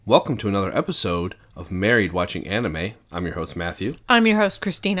Welcome to another episode of Married Watching Anime. I'm your host, Matthew. I'm your host,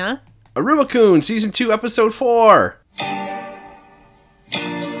 Christina. Aruma-kun, Season 2, Episode 4!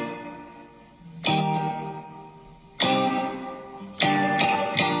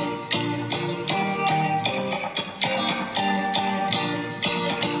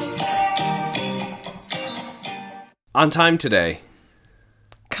 On time today.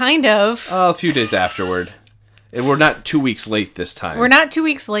 Kind of. A few days afterward. And we're not 2 weeks late this time. We're not 2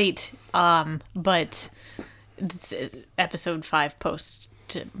 weeks late, but episode 5 posts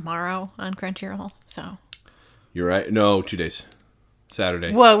tomorrow on Crunchyroll, so. You're right. No, 2 days.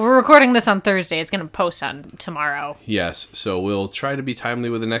 Saturday. Well, we're recording this on Thursday. It's going to post on tomorrow. Yes, so we'll try to be timely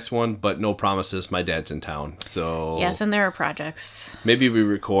with the next one, but no promises. My dad's in town, so... Yes, and there are projects. Maybe we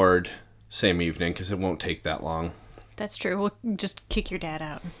record same evening, because it won't take that long. That's true. We'll just kick your dad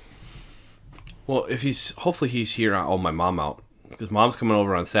out. Well, hopefully he's here. Oh, my mom out. Because mom's coming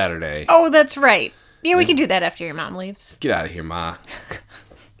over on Saturday. Oh, that's right. Yeah, we can do that after your mom leaves. Get out of here, Ma.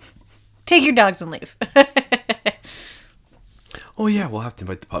 Take your dogs and leave. Oh, yeah, we'll have to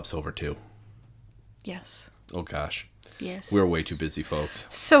invite the pups over, too. Yes. Oh, gosh. Yes. We're way too busy, folks.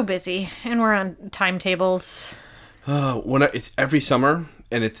 So busy. And we're on timetables. It's every summer,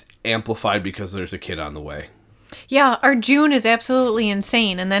 and it's amplified because there's a kid on the way. Yeah, our June is absolutely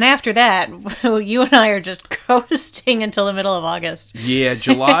insane. And then after that, you and I are just coasting until the middle of August. Yeah,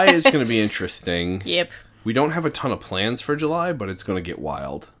 July is going to be interesting. Yep. We don't have a ton of plans for July, but it's going to get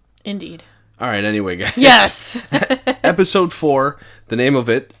wild. Indeed. All right, anyway, guys. Yes. Episode 4, the name of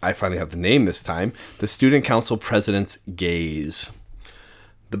it, I finally have the name this time, The Student Council President's Gaze.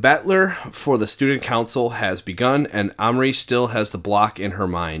 The battler for the Student Council has begun, and Amri still has the block in her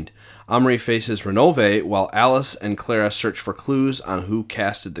mind. Amri faces Renove, while Alice and Clara search for clues on who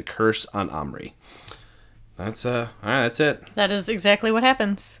casted the curse on Amri. That's all right, that's it. That is exactly what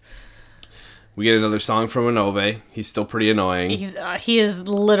happens. We get another song from Renove. He's still pretty annoying. He is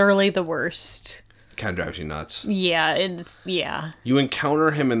literally the worst. Kind of drives you nuts. Yeah. You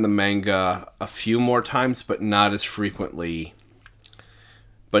encounter him in the manga a few more times, but not as frequently.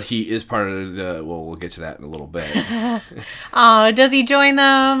 But he is part of the... Well, we'll get to that in a little bit. Oh, does he join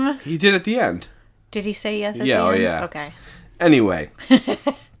them? He did at the end. Did he say yes at the end? Yeah, oh yeah. Okay. Anyway.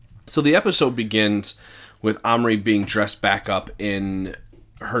 So the episode begins with Amri being dressed back up in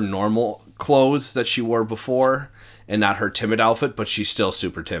her normal clothes that she wore before, and not her timid outfit, but she's still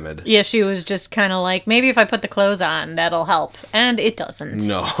super timid. Yeah, she was just kind of like, maybe if I put the clothes on, that'll help. And it doesn't.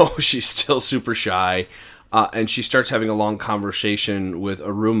 No, she's still super shy. And she starts having a long conversation with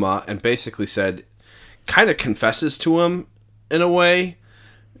Aruma and basically kind of confesses to him in a way.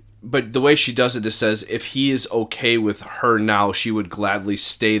 But the way she does it says if he is okay with her now, she would gladly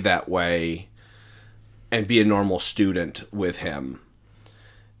stay that way and be a normal student with him.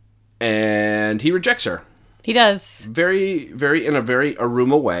 And he rejects her. He does. In a very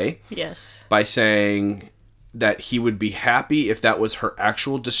Aruma way. Yes. By saying that he would be happy if that was her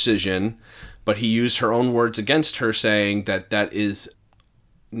actual decision. But he used her own words against her, saying that is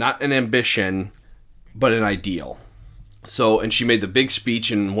not an ambition, but an ideal. And she made the big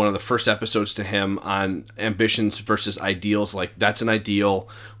speech in one of the first episodes to him on ambitions versus ideals. Like, that's an ideal.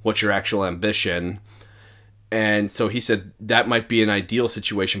 What's your actual ambition? And so he said, that might be an ideal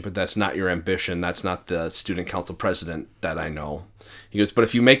situation, but that's not your ambition. That's not the student council president that I know. He goes, but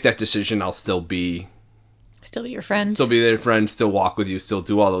if you make that decision, I'll still be... Still your friend. Still be their friend, still walk with you, still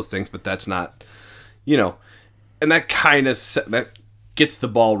do all those things, but that's not, and that kind of, that gets the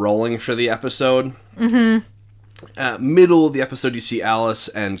ball rolling for the episode. Mm-hmm. Middle of the episode, you see Alice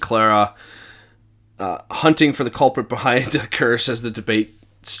and Clara hunting for the culprit behind the curse as the debate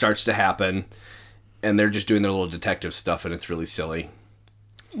starts to happen, and they're just doing their little detective stuff, and it's really silly.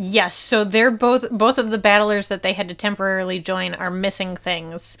 Yes, so they're both of the battlers that they had to temporarily join are missing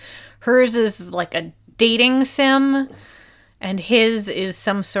things. Hers is like a dating sim, and his is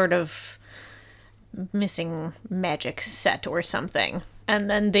some sort of missing magic set or something. And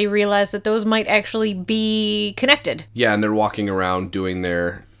then they realize that those might actually be connected. Yeah, and they're walking around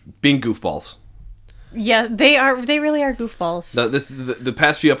being goofballs. Yeah, they really are goofballs. The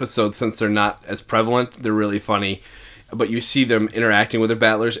past few episodes, since they're not as prevalent, they're really funny. But you see them interacting with their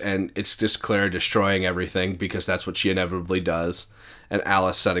battlers, and it's just Clara destroying everything because that's what she inevitably does, and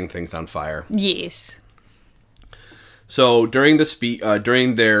Alice setting things on fire. Yes. So during the Renove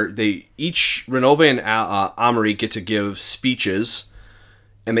and Amri get to give speeches,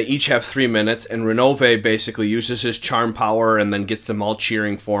 and they each have 3 minutes, and Renove basically uses his charm power and then gets them all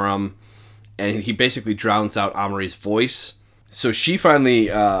cheering for him, and he basically drowns out Amri's voice. So she finally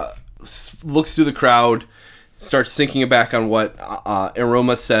looks through the crowd, starts thinking back on what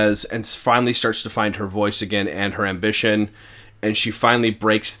Iruma says and finally starts to find her voice again and her ambition. And she finally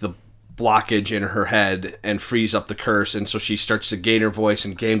breaks the blockage in her head and frees up the curse. And so she starts to gain her voice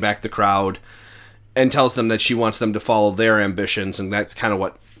and gain back the crowd and tells them that she wants them to follow their ambitions. And that's kind of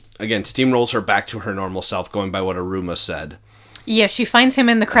what, again, steamrolls her back to her normal self, going by what Iruma said. Yeah, she finds him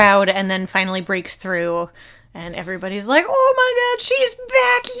in the crowd and then finally breaks through. And everybody's like, oh my god, she's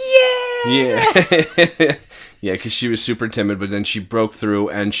back, yeah! Yeah. Yeah, because she was super timid, but then she broke through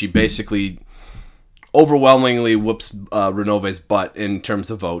and she basically overwhelmingly whoops Renove's butt in terms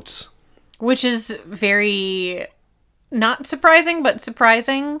of votes. Which is very not surprising, but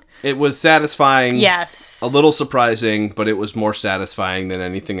surprising. It was satisfying. Yes. A little surprising, but it was more satisfying than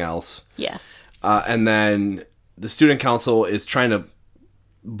anything else. Yes. And then the student council is trying to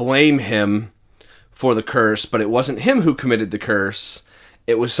blame him for the curse, but it wasn't him who committed the curse.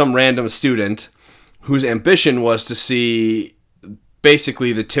 It was some random student whose ambition was to see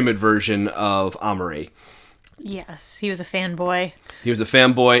basically the timid version of Amari. Yes, he was a fanboy. He was a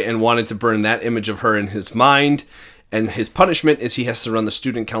fanboy and wanted to burn that image of her in his mind, and his punishment is he has to run the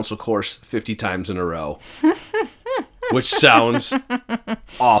student council course 50 times in a row. Which sounds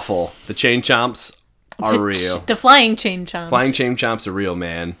awful. The chain chomps are real. The flying chain chomps. Flying chain chomps are real,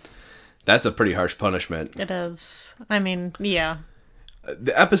 man. That's a pretty harsh punishment. It is. I mean, yeah.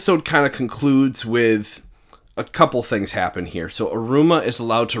 The episode kind of concludes with a couple things happen here. So Iruma is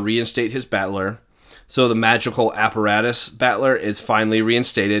allowed to reinstate his battler. So the magical apparatus battler is finally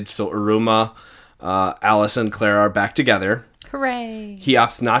reinstated. So Iruma, Alice, and Claire are back together. Hooray. He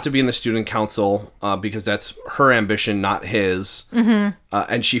opts not to be in the student council because that's her ambition, not his. Mm-hmm.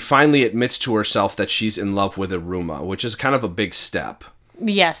 And she finally admits to herself that she's in love with Iruma, which is kind of a big step.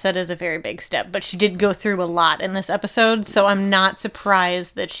 Yes, that is a very big step, but she did go through a lot in this episode, so I'm not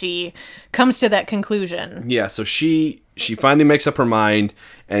surprised that she comes to that conclusion. Yeah, so she finally makes up her mind,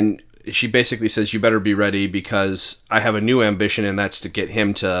 and she basically says, you better be ready because I have a new ambition, and that's to get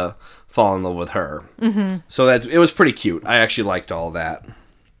him to fall in love with her. Mm-hmm. So it was pretty cute. I actually liked all that.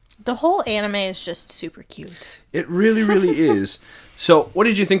 The whole anime is just super cute. It really, really is. So what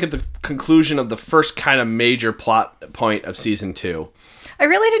did you think of the conclusion of the first kind of major plot point of Season 2? I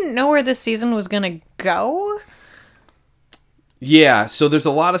really didn't know where this season was going to go. Yeah, so there's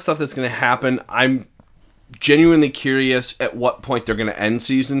a lot of stuff that's going to happen. I'm genuinely curious at what point they're going to end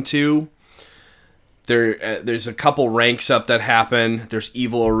Season 2. There's a couple ranks up that happen. There's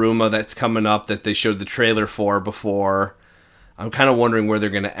Evil Iruma that's coming up that they showed the trailer for before. I'm kind of wondering where they're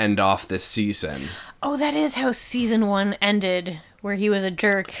going to end off this season. Oh, that is how Season 1 ended, where he was a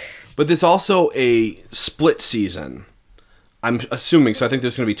jerk. But there's also a split season. I'm assuming, so I think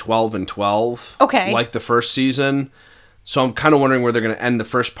there's going to be 12 and 12. Okay. Like the first season. So I'm kind of wondering where they're going to end the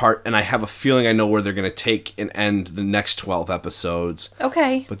first part, and I have a feeling I know where they're going to take and end the next 12 episodes.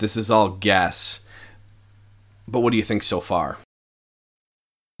 Okay. But this is all guess. But what do you think so far?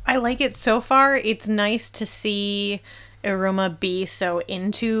 I like it so far. It's nice to see Iruma be so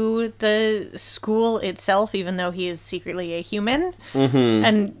into the school itself, even though he is secretly a human. Mm-hmm.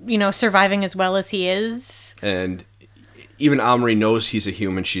 And, surviving as well as he is. And even Amari knows he's a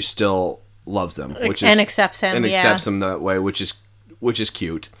human. She still loves him, and accepts him, accepts him that way, which is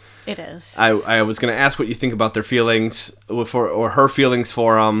cute. It is. I was going to ask what you think about their feelings or her feelings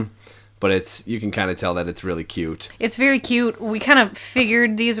for him, but you can kind of tell that it's really cute. It's very cute. We kind of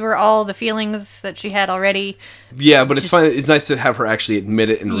figured these were all the feelings that she had already. Yeah, but it's fine. It's nice to have her actually admit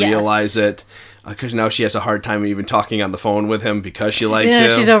it and realize it. Because now she has a hard time even talking on the phone with him because she likes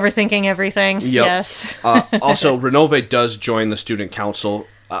him. She's overthinking everything. Yep. Yes. Also, Renove does join the student council.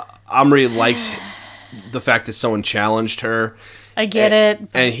 Amri likes the fact that someone challenged her. I get it.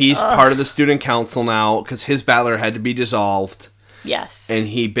 And he's part of the student council now because his battler had to be dissolved. Yes. And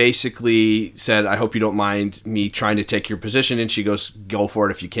he basically said, I hope you don't mind me trying to take your position. And she goes, go for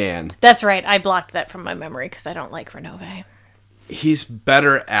it if you can. That's right. I blocked that from my memory because I don't like Renove. He's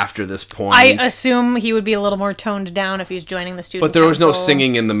better after this point. I assume he would be a little more toned down if he's joining the student But there was no council.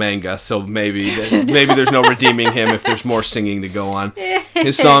 singing in the manga, so maybe there's no redeeming him if there's more singing to go on.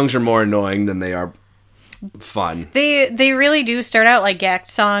 His songs are more annoying than they are fun. They really do start out like act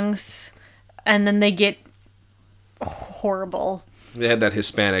songs, and then they get horrible. They had that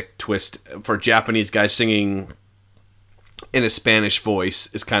Hispanic twist for Japanese guys singing in a Spanish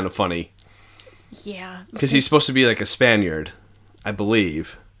voice is kind of funny. Yeah. Because he's supposed to be like a Spaniard. I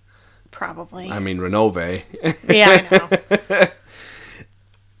believe. Probably. I mean, Renove. Yeah, I know.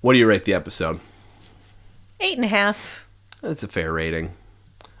 What do you rate the episode? 8.5. That's a fair rating.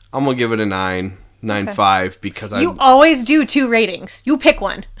 I'm going to give it a 9. 9.5 because You always do 2 ratings. You pick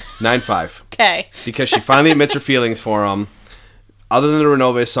one. 9.5 Okay. because she finally admits her feelings for him. Other than the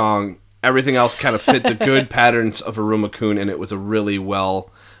Renove song, everything else kind of fit the good patterns of Aruma-kun, and it was a really well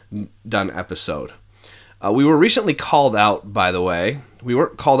done episode. We were recently called out, by the way. We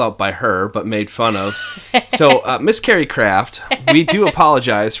weren't called out by her, but made fun of. So, Miss Carrie Craft, we do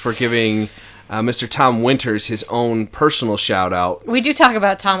apologize for giving Mr. Tom Winters his own personal shout-out. We do talk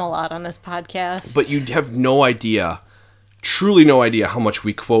about Tom a lot on this podcast. But you have no idea, truly no idea, how much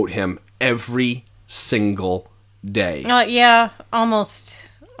we quote him every single day. Yeah,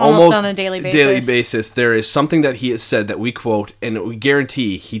 almost on a daily basis. There is something that he has said that we quote, and we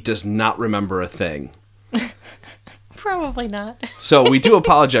guarantee he does not remember a thing. Probably not. So we do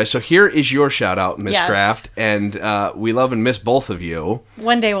apologize. So here is your shout out, Miss Yes. Craft, and we love and miss both of you.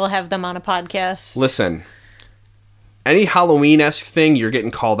 One day we'll have them on a podcast. Listen, any Halloween-esque thing you're getting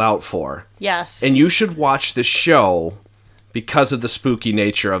called out for. Yes. And you should watch this show because of the spooky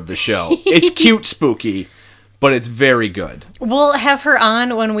nature of the show. It's cute spooky, but it's very good. We'll have her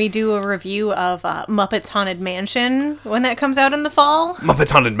on when we do a review of Muppets Haunted Mansion when that comes out in the fall. Muppets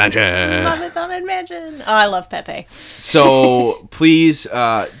Haunted Mansion. Muppets Haunted Mansion. Oh, I love Pepe. So please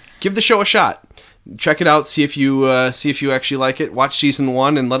give the show a shot. Check it out. See if you actually like it. Watch season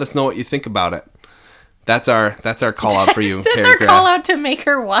 1 and let us know what you think about it. That's our call out for you. That's our call out to make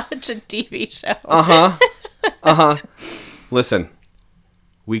her watch a TV show. Listen,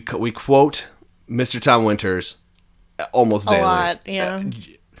 we quote Mr. Tom Winters almost daily. A lot, yeah.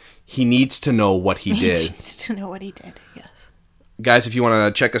 He needs to know what he He did. needs to know what he did, yes. Guys, if you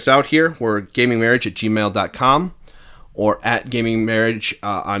want to check us out here, we're gamingmarriage@gmail.com or at gamingmarriage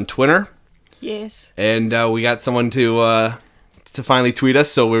on Twitter. Yes. And we got someone to finally tweet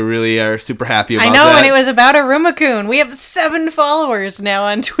us, so we really are super happy about that. I know, and it was about Aruma-kun. We have 7 followers now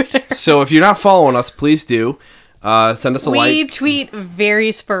on Twitter. So if you're not following us, please do. Send us a like. We tweet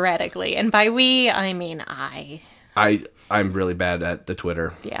very sporadically, and by we, I mean I. I'm really bad at the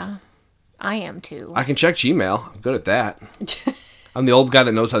Twitter. Yeah, I am too. I can check Gmail. I'm good at that. I'm the old guy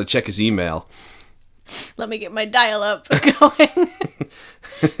that knows how to check his email. Let me get my dial-up going.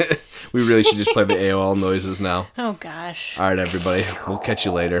 We really should just play the AOL noises now. Oh, gosh. All right, everybody. We'll catch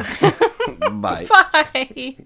you later. Bye. Bye.